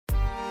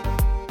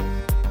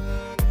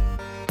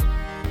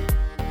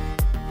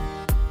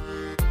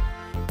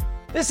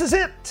This is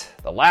it,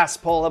 the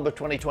last Poll Hub of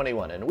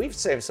 2021, and we've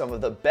saved some of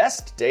the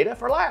best data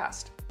for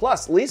last.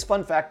 Plus, Lee's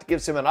fun fact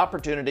gives him an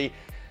opportunity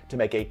to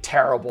make a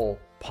terrible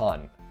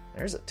pun.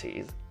 There's a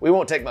tease. We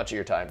won't take much of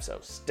your time, so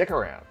stick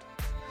around.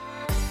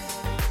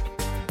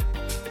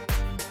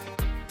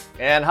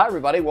 And hi,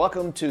 everybody.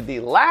 Welcome to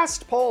the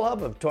last Poll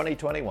Hub of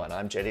 2021.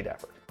 I'm JD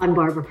Dapper. I'm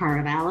Barbara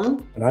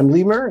Paravallo. And I'm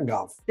Lee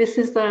Merengolf. This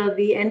is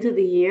the end of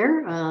the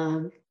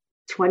year.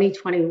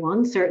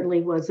 2021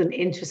 certainly was an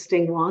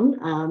interesting one.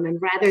 And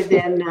rather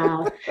than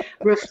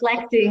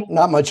reflecting...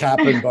 Not much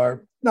happened,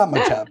 Barb. Not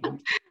much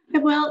happened.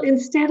 Well,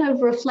 instead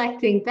of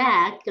reflecting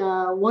back,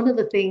 one of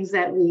the things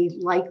that we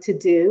like to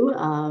do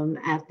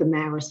at the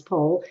Marist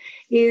poll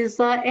is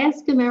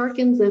ask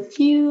Americans a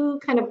few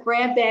kind of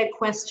grab bag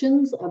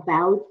questions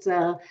about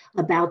the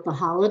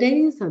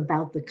holidays,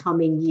 about the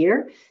coming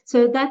year.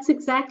 So that's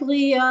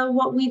exactly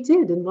what we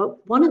did. And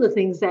one of the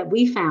things that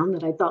we found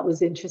that I thought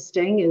was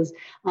interesting is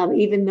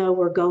even though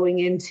we're going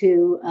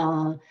into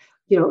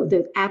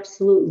the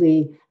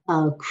absolutely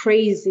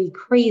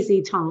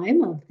crazy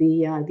time of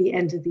the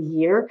end of the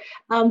year.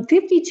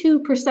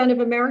 52% of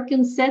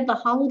Americans said the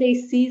holiday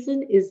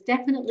season is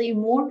definitely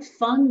more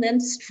fun than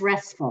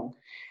stressful.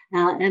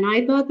 And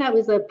I thought that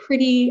was a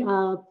pretty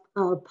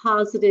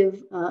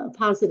positive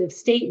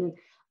statement,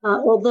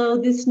 although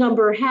this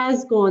number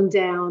has gone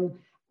down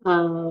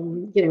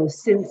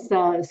since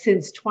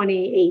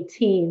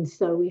 2018.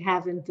 So we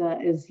haven't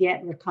as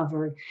yet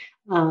recovered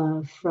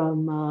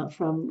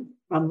from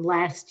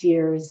last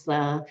year's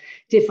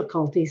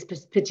difficulties,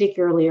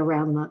 particularly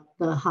around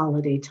the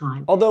holiday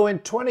time. Although in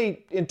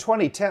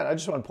 2010, I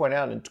just want to point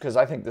out, because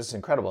I think this is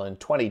incredible, in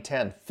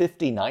 2010,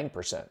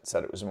 59%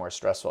 said it was more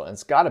stressful. And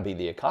it's got to be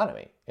the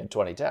economy in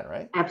 2010,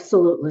 right?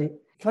 Absolutely.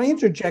 Can I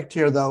interject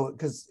here, though?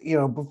 Because,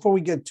 before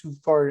we get too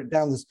far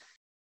down this,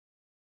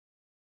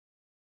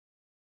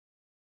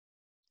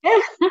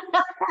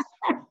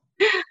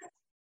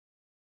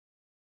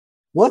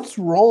 what's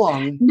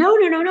wrong? No.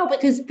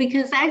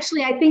 Because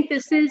actually, I think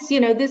this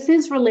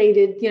is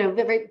related.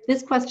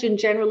 This question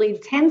generally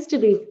tends to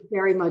be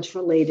very much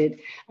related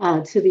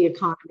to the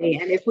economy.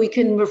 And if we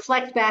can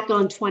reflect back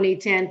on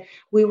 2010,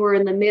 we were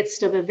in the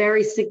midst of a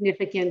very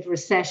significant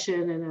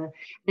recession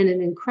and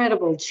an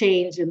incredible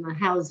change in the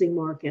housing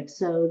market.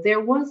 So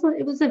it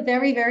was a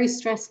very, very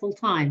stressful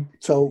time.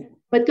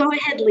 But go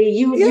ahead, Lee.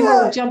 You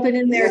were jumping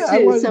in there too.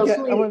 I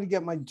wanted to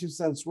get my 2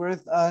 cents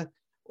worth.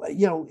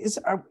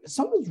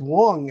 Something's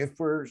wrong if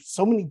we're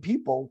so many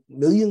people,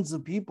 millions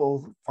of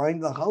people,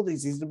 find the holiday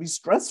season to be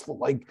stressful.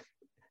 Like,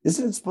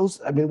 isn't it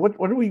supposed?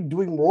 What are we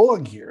doing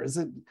wrong here?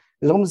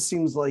 It almost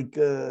seems like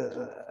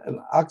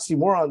an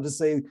oxymoron to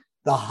say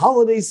the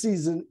holiday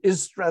season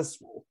is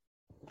stressful.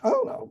 I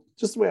don't know,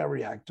 just the way I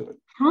react to it.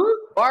 Huh?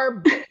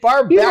 Barb,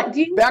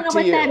 do you back know to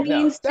what you. That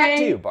means, back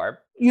to you, Barb.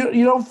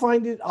 You don't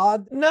find it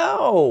odd?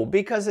 No,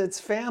 because it's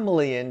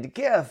family and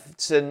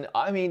gifts and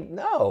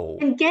no.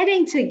 And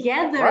getting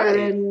together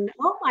and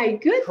oh my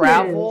goodness.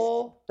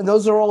 Travel. And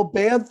those are all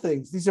bad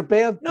things. These are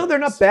bad things. No, they're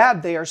not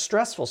bad. They are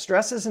stressful.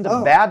 Stress isn't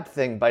a bad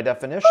thing by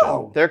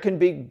definition. There can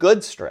be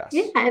good stress.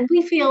 Yeah, and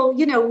we feel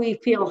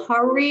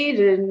hurried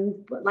and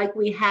like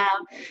we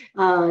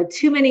have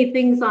too many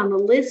things on the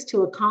list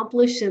to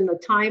accomplish in the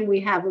time we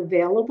have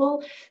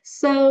available.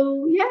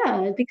 So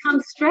yeah, it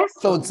becomes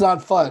stressful. So it's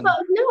not fun. Well,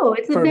 no,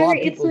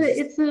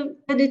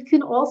 but it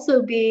can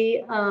also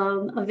be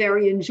a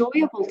very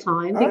enjoyable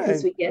time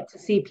because we get to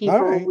see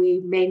people we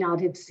may not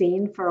have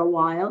seen for a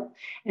while,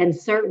 and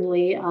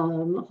certainly,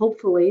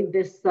 hopefully,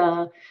 this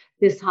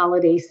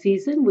holiday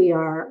season we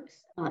are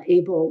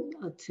able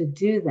to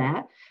do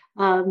that.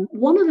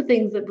 One of the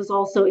things that was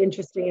also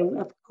interesting, and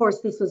of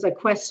course, this was a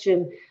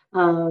question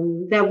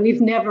that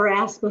we've never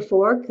asked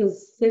before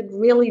because it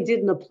really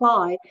didn't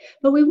apply,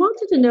 but we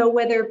wanted to know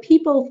whether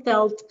people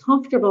felt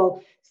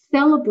comfortable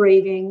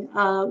celebrating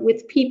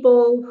with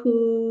people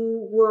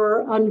who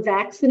were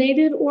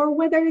unvaccinated or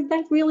whether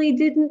that really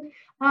didn't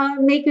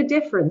make a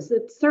difference.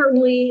 It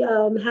certainly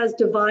has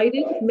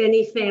divided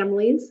many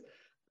families.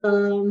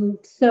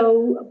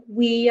 So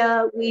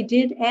we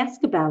did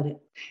ask about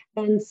it.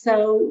 And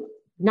so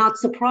not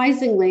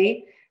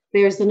surprisingly,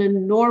 there's an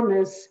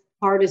enormous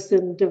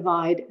partisan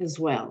divide as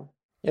well.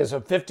 Yeah,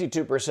 so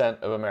 52%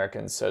 of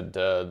Americans said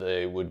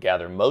they would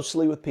gather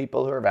mostly with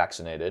people who are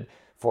vaccinated.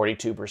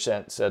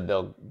 42% said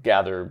they'll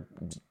gather,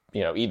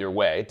 either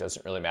way. It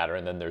doesn't really matter.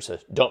 And then there's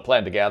don't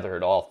plan to gather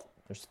at all.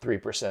 There's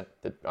 3%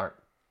 that aren't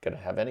going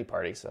to have any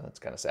party, so that's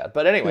kind of sad.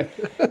 But anyway,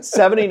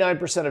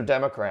 79% of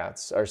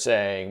Democrats are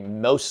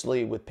saying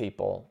mostly with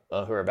people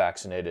who are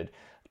vaccinated.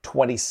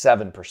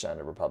 27%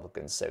 of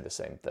Republicans say the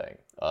same thing.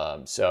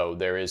 So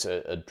there is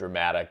a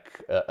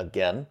dramatic,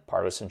 again,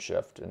 partisan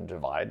shift and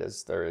divide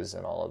as there is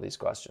in all of these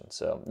questions.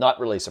 So not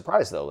really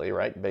surprised though, Lee,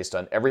 right? Based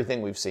on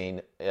everything we've seen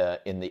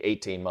in the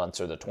 18 months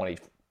or the 20,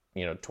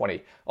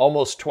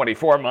 almost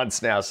 24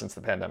 months now since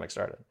the pandemic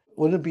started.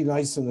 Wouldn't it be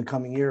nice in the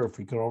coming year if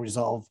we could all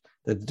resolve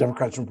that the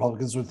Democrats and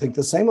Republicans would think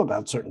the same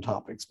about certain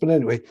topics? But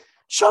anyway,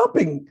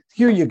 shopping,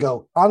 here you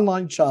go.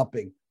 Online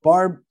shopping.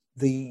 Barb,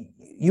 the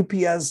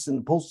UPS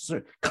and postal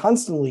service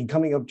constantly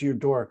coming up to your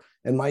door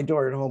and my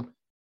door at home,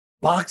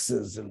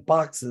 boxes and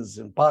boxes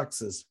and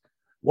boxes.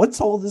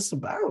 What's all this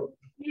about?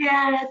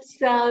 Yeah,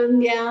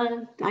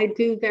 I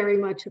do very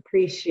much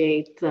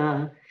appreciate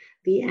the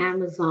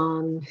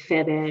Amazon,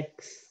 FedEx,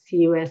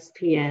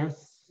 USPS,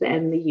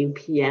 and the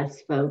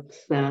UPS folks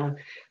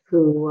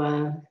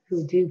who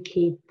do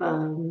keep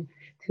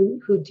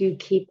who do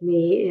keep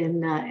me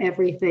in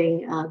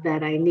everything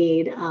that I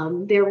need.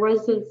 There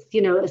was a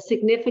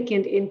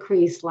significant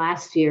increase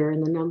last year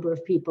in the number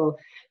of people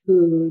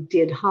who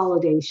did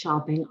holiday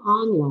shopping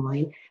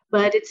online,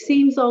 but it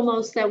seems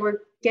almost that we're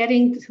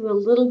getting to a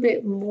little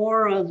bit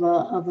more of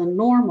a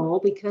normal,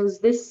 because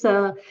this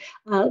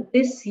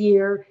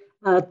year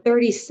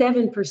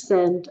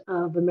 37%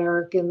 of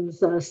Americans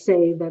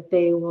say that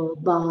they will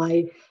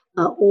buy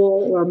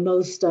all or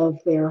most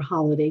of their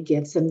holiday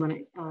gifts.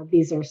 And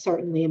these are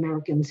certainly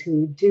Americans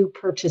who do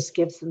purchase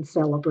gifts and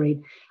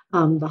celebrate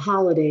the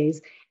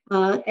holidays.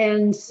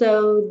 And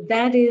so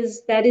that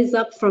is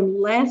up from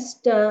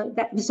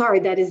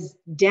that is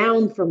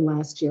down from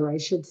last year, I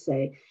should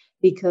say,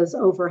 because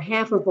over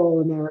half of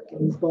all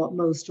Americans bought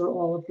most or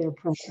all of their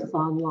products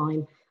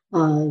online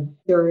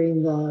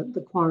during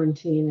the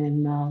quarantine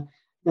and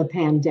the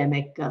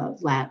pandemic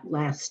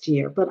last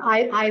year. But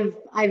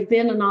I've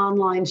been an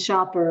online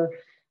shopper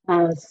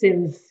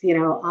since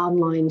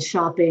online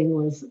shopping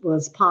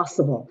was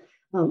possible.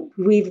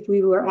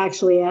 We were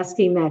actually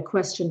asking that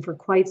question for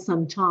quite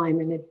some time,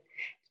 and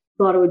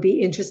thought it would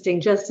be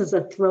interesting, just as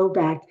a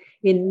throwback.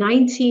 In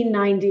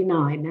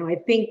 1999, now I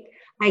think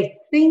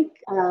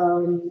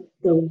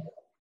the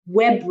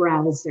web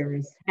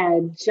browsers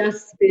had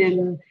just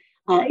been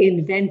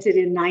invented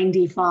in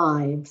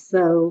 95.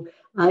 So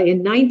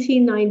in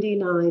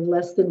 1999,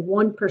 less than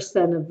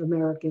 1% of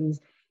Americans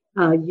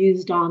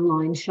used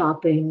online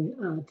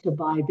shopping to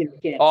buy their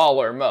gifts.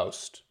 All or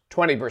most.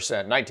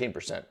 20%,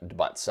 19%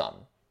 bought some.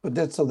 But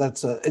it's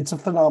a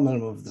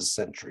phenomenon of the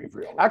century,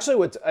 really. Actually,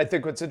 what's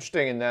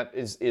interesting in that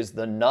is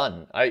the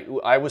none.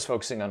 I was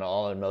focusing on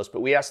all and most, but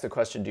we asked the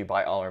question: do you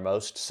buy all or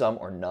most, some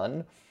or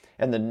none?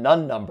 And the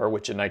none number,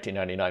 which in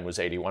 1999 was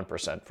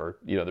 81% for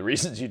the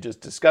reasons you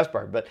just discussed,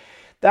 Barb, but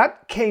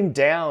that came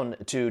down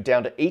to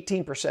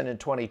 18% in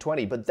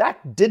 2020, but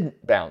that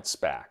didn't bounce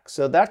back.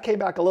 So that came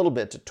back a little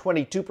bit to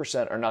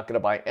 22% are not going to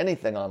buy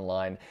anything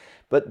online.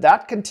 But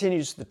that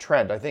continues the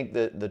trend. I think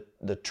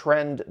the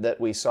trend that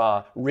we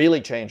saw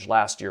really change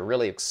last year,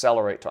 really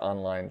accelerate to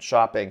online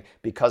shopping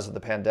because of the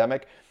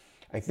pandemic,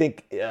 I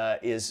think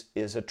is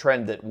a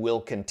trend that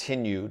will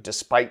continue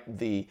despite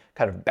the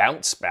kind of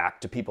bounce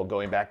back to people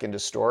going back into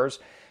stores.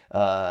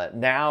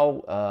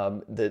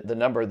 Now, the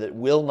number that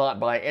will not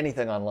buy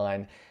anything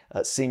online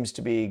seems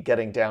to be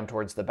getting down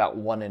towards about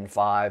 1 in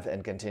 5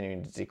 and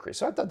continuing to decrease.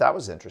 So I thought that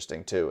was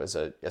interesting too, as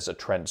a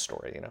trend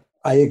story.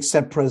 I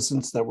accept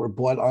presents that were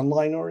bought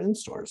online or in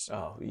stores.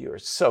 Oh, you're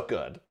so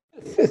good.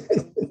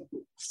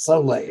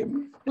 So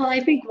lame. Well,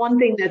 I think one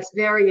thing that's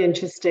very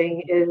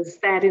interesting is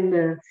that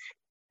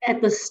at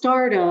the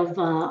start of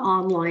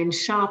online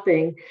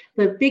shopping,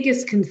 the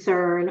biggest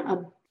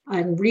concern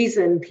and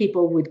reason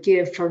people would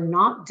give for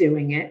not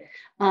doing it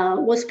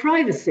was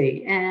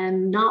privacy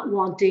and not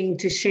wanting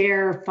to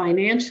share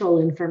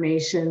financial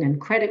information and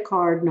credit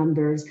card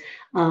numbers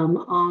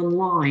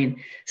online.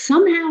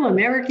 Somehow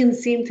Americans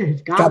seem to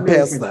have got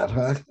past that,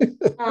 huh?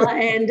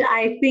 And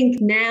I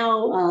think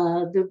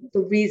now the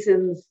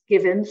reasons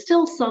given,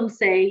 still some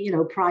say,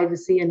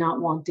 privacy and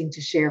not wanting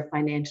to share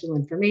financial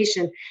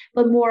information,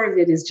 but more of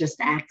it is just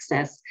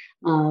access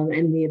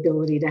and the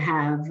ability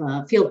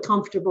to feel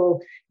comfortable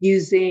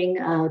using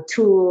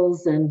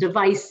tools and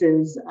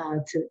devices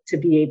to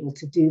be able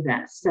to do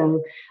that.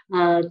 So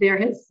there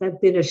has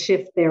been a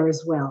shift there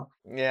as well.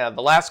 Yeah,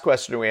 the last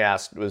question we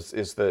asked is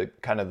do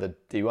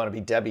you want to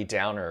be Debbie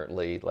Downer,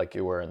 Lee, like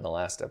you were in the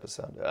last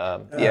episode?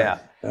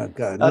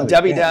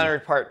 Debbie Downer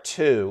part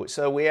 2.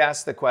 So we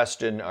asked the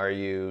question: are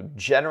you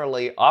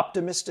generally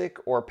optimistic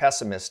or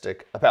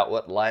pessimistic about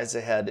what lies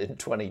ahead in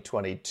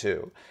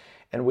 2022?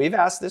 And we've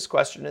asked this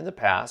question in the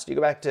past. You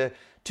go back to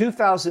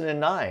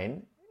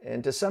 2009,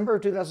 in December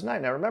of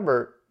 2009. Now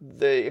remember,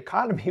 the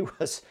economy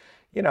was,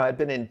 had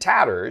been in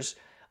tatters,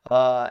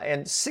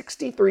 and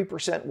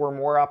 63% were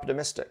more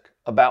optimistic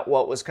about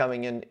what was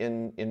coming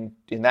in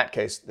that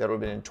case. That would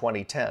have been in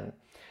 2010.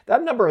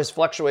 That number has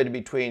fluctuated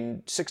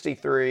between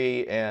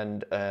 63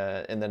 and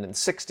then in the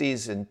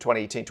 60s in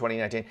 2018,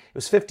 2019. It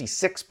was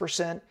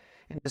 56%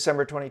 in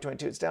December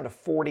 2022. It's down to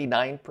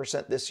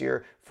 49% this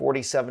year.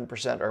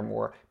 47% are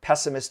more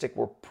pessimistic.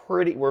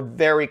 We're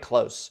very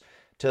close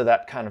to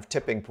that kind of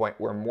tipping point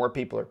where more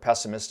people are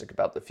pessimistic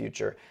about the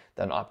future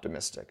than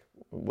optimistic.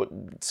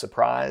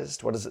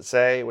 Surprised? What does it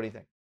say? What do you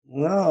think?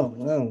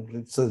 No,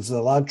 it's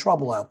a lot of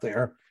trouble out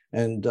there.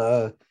 And,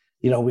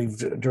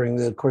 we've, during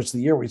the course of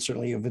the year, we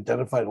certainly have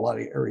identified a lot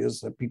of areas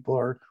that people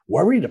are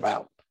worried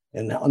about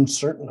and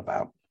uncertain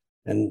about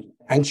and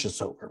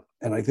anxious over.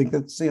 And I think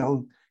that's,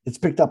 it's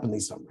picked up in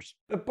these numbers.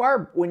 But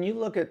Barb, when you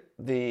look at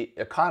the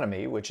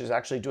economy, which is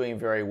actually doing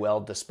very well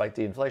despite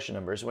the inflation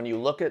numbers, when you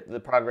look at the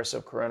progress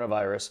of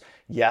coronavirus,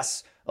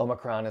 yes,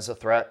 Omicron is a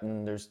threat,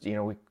 and there's,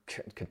 we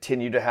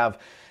continue to have,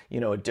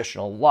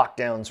 additional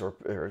lockdowns or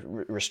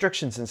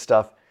restrictions and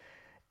stuff.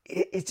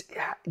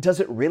 Does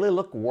it really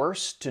look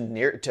worse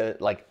to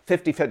like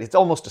 50-50? It's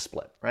almost a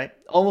split, right?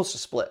 Almost a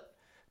split.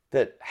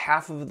 That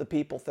half of the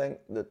people think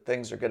that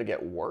things are going to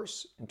get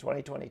worse in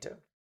 2022?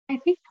 I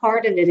think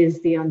part of it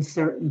is the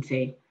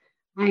uncertainty.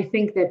 I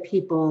think that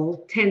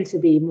people tend to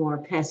be more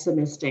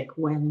pessimistic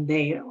when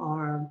they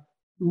are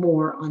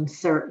more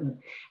uncertain.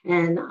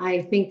 And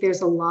I think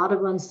there's a lot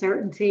of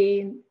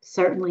uncertainty,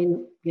 certainly,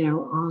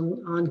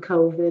 on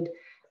COVID.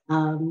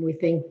 We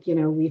think,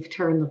 we've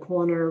turned the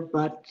corner,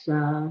 but,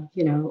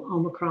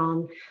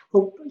 Omicron,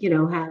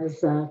 has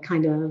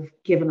kind of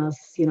given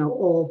us,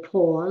 all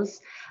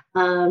pause.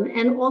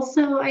 And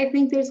also, I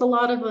think there's a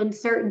lot of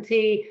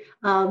uncertainty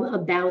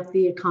about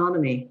the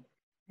economy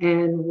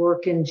and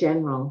work in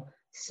general.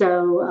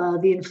 So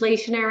the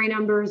inflationary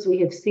numbers we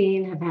have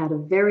seen have had a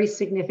very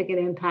significant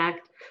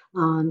impact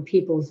on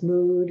people's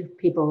mood,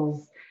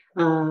 people's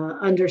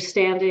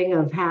understanding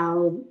of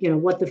how,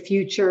 what the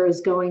future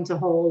is going to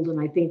hold. And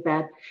I think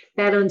that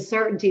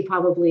uncertainty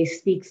probably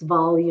speaks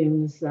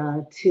volumes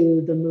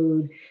to the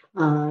mood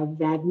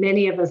that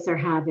many of us are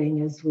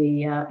having as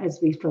we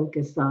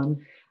focus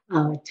on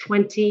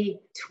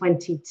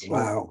 2022.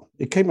 Wow.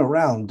 It came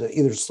around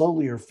either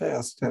slowly or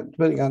fast,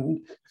 depending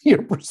on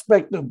your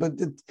perspective. But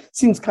it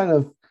seems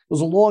it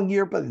was a long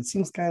year, but it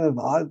seems kind of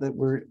odd that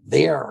we're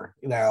there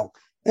now.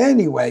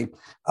 Anyway,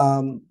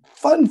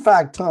 fun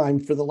fact time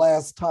for the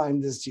last time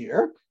this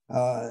year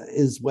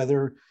is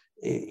whether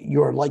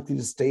you're likely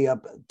to stay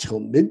up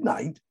till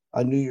midnight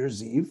on New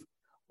Year's Eve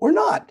or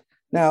not.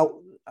 Now,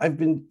 I've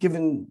been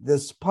given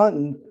this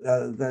pun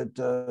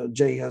that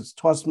Jay has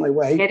tossed my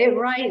way. Get it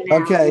right now.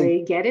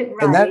 Okay. Get it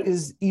right. And that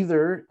is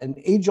either an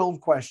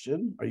age-old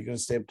question, are you going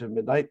to stay up to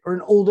midnight, or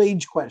an old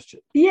age question.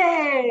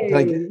 Yay!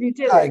 You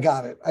did it. I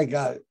got it.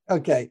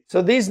 Okay.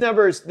 So these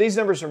numbers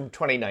from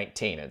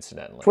 2019,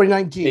 incidentally.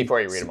 2019.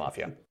 Before you read them off,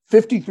 yeah.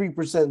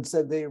 53%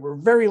 said they were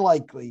very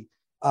likely,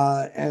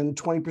 and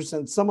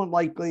 20% somewhat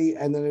likely,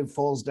 and then it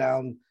falls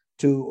down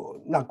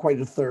to not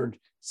quite a third,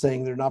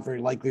 saying they're not very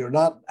likely or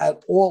not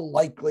at all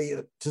likely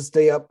to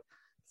stay up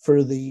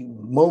for the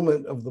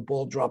moment of the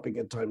ball dropping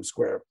at Times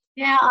Square.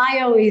 Yeah,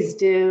 I always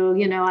do.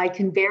 I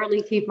can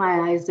barely keep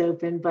my eyes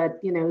open, but,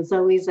 it's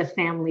always a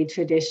family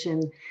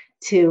tradition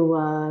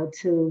to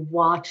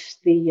watch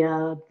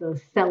the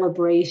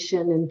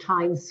celebration in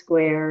Times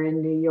Square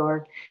in New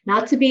York.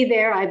 Not to be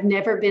there. I've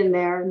never been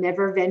there,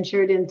 never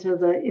ventured into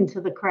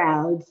the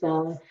crowds,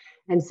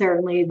 and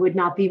certainly would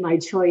not be my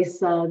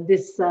choice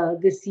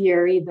this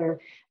year either.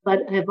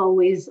 But I've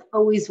always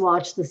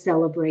watched the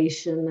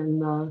celebration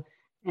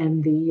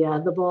and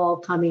the ball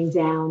coming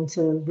down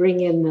to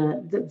bring in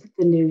the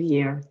new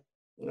year.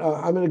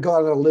 I'm going to go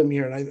out on a limb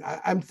here, and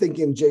I'm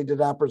thinking Jay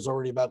DiDapper's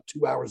already about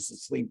 2 hours of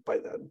sleep by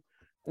then.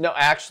 No,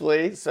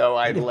 actually, so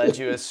I led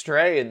you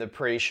astray in the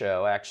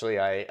pre-show. Actually,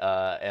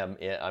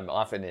 I'm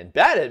often in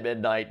bed at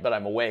midnight, but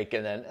I'm awake,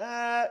 and then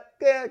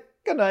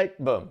good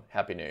night, boom,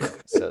 Happy New Year.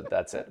 So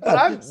that's it.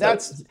 But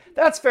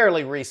that's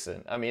fairly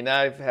recent. I mean,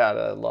 I've had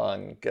a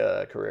long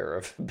career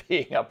of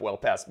being up well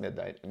past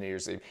midnight on New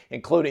Year's Eve,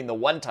 including the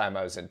one time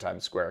I was in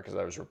Times Square because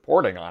I was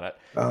reporting on it.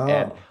 Oh.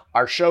 And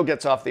our show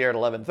gets off the air at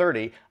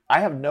 11:30. I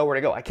have nowhere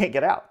to go. I can't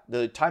get out.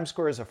 The Times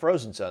Square is a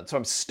frozen zone. So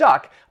I'm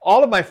stuck.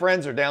 All of my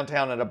friends are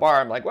downtown at a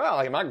bar. I'm like, well,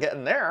 I'm not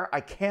getting there.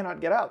 I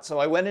cannot get out. So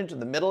I went into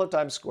the middle of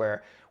Times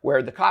Square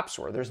where the cops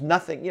were. There's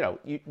nothing,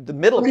 the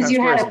middle of Times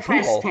Square is people. Because you had a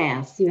press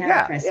pass. You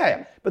had a press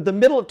pass. But the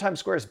middle of Times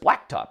Square is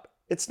blacktop.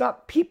 It's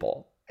not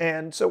people.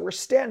 And so we're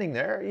standing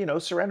there,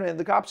 surrounding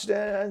the cops.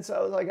 And so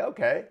I was like,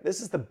 okay, this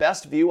is the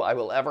best view I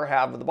will ever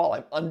have of the ball.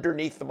 I'm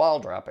underneath the ball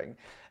dropping.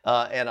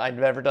 And I've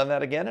never done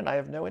that again, and I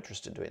have no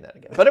interest in doing that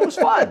again. But it was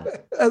fun.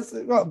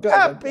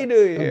 Happy New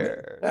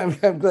Year.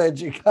 I'm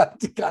glad you got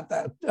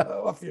that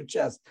off your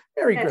chest.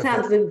 Merry Christmas.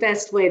 That sounds the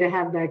best way to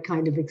have that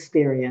kind of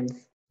experience.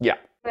 Yeah.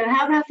 But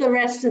how about the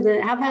rest of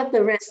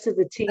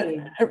the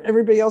team?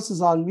 Everybody else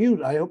is on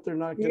mute. I hope they're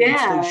not going to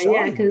stay shy.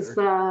 Yeah, because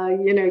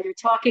you're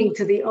talking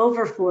to the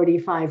over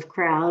 45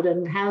 crowd,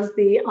 and how's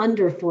the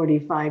under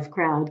 45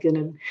 crowd going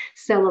to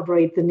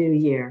celebrate the new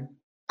year?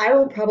 I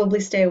will probably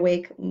stay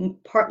awake,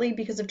 partly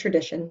because of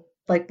tradition,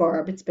 like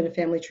Barb. It's been a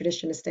family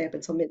tradition to stay up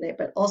until midnight,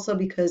 but also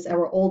because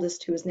our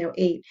oldest, who is now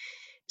 8,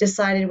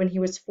 decided when he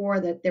was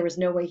 4 that there was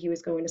no way he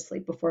was going to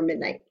sleep before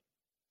midnight.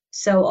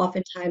 So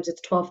oftentimes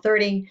it's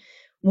 12:30,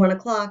 1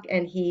 o'clock,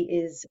 and he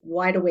is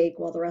wide awake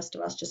while the rest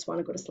of us just want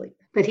to go to sleep.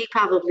 But he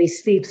probably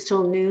sleeps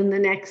till noon the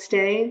next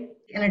day.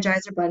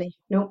 Energizer bunny.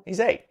 Nope. He's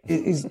 8. He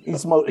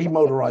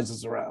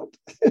motorizes around.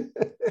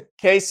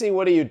 Casey,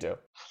 what do you do?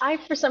 I,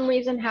 for some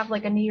reason, have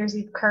like a New Year's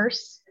Eve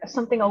curse.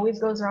 Something always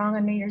goes wrong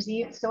on New Year's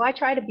Eve, so I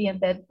try to be in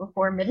bed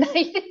before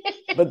midnight.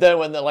 But then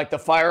when the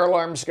fire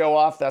alarms go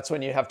off, that's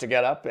when you have to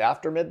get up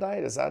after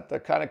midnight? Is that the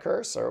kind of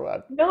curse or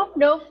what?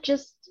 Nope.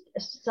 Just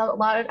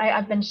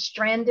I've been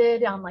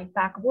stranded on like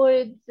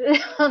backwoods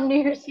on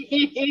New Year's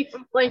Eve.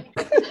 Like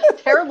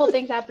terrible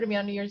things happen to me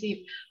on New Year's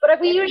Eve. But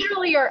we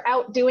usually are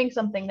out doing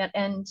something that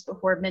ends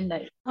before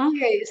midnight.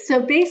 Okay,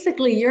 so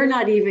basically you're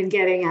not even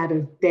getting out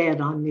of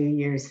bed on New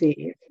Year's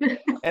Eve.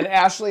 And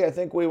Ashley, I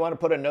think we want to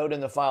put a note in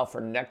the file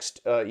for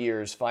next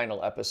year's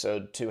final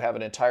episode to have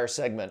an entire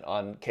segment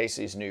on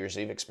Casey's New Year's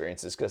Eve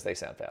experiences, because they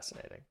sound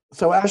fascinating.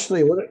 So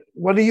Ashley,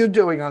 what are you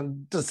doing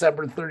on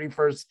December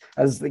 31st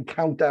as the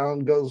countdown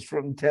goes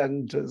from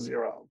 10 to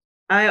 0?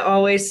 I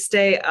always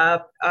stay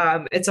up.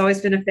 It's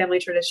always been a family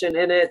tradition,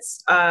 and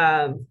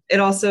it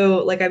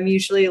also, like, I'm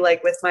usually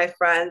like with my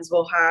friends,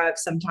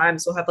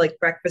 sometimes we'll have like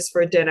breakfast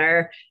for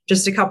dinner,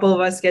 just a couple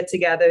of us get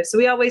together. So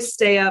we always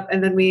stay up,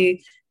 and then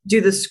we do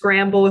the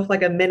scramble with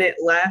like a minute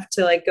left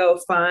to like go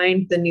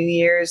find the New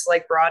Year's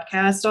like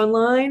broadcast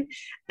online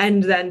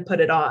and then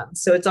put it on.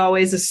 So it's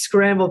always a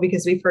scramble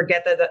because we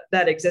forget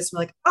that exists.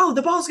 We're like, oh,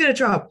 the ball's going to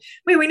drop.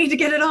 Wait, we need to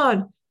get it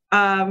on.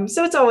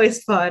 So it's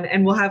always fun.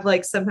 And we'll have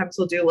like, sometimes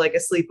we'll do like a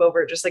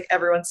sleepover, just like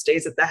everyone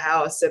stays at the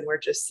house and we're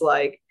just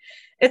like,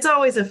 it's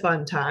always a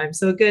fun time.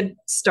 So a good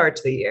start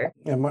to the year.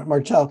 Yeah,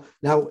 Martel,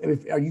 now,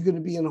 are you going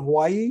to be in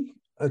Hawaii?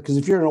 Because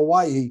if you're in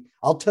Hawaii,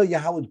 I'll tell you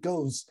how it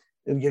goes.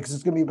 Because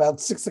it's going to be about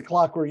 6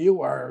 o'clock where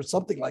you are, or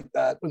something like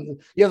that. When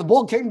the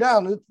ball came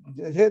down,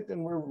 it hit,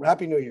 and we're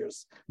Happy New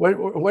Year's. What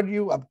are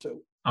you up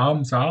to?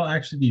 So I'll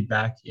actually be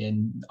back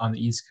on the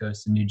East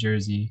Coast in New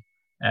Jersey,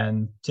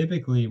 and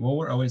typically,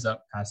 we're always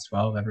up past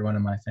 12, everyone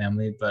in my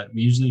family, but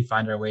we usually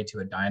find our way to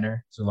a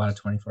diner. There's a lot of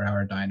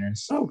 24-hour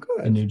diners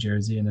in New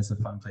Jersey, and it's a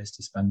fun place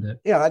to spend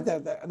it. Yeah,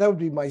 that would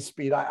be my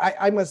speed.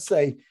 I must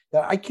say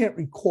that I can't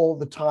recall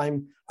the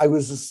time I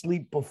was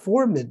asleep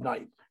before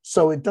midnight.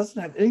 So it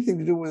doesn't have anything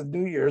to do with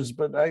New Year's,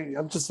 but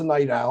I'm just a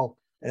night owl.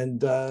 And,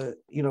 to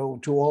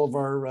all of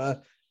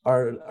our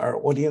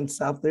audience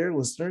out there,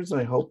 listeners,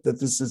 I hope that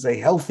this is a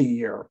healthy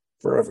year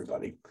for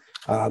everybody.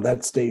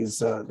 That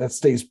stays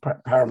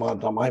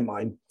paramount on my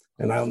mind.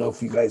 And I don't know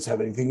if you guys have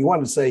anything you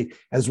want to say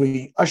as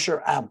we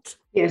usher out.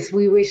 Yes,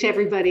 we wish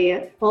everybody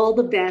all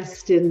the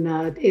best in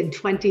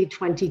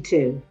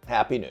 2022.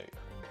 Happy New Year.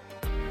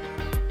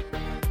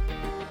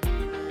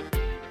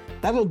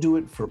 That'll do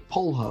it for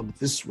Poll Hub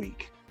this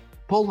week.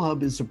 Poll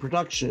Hub is a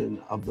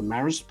production of the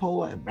Marist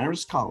Poll at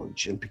Marist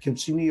College in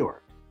Poughkeepsie, New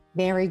York.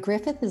 Mary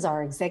Griffith is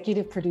our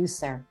executive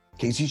producer.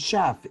 Casey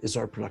Schaff is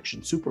our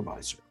production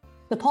supervisor.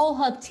 The Poll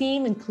Hub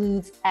team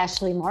includes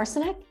Ashley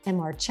Marcinek and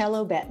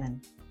Marcello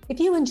Bettman. If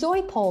you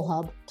enjoy Poll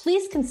Hub,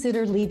 please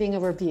consider leaving a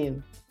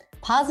review.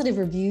 Positive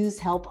reviews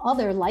help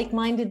other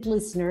like-minded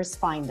listeners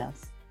find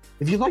us.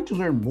 If you'd like to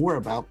learn more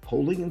about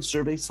polling and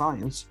survey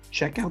science,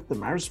 check out the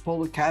Marist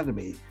Poll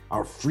Academy,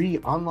 our free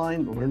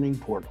online learning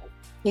portal.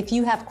 If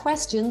you have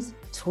questions,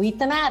 tweet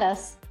them at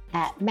us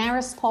at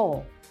Marist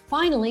Poll.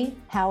 Finally,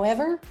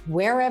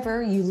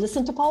 wherever you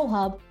listen to Poll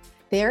Hub,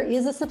 there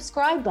is a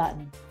subscribe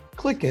button.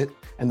 Click it,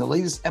 and the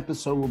latest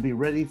episode will be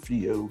ready for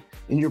you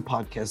in your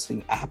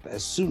podcasting app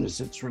as soon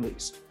as it's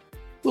released.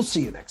 We'll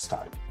see you next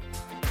time.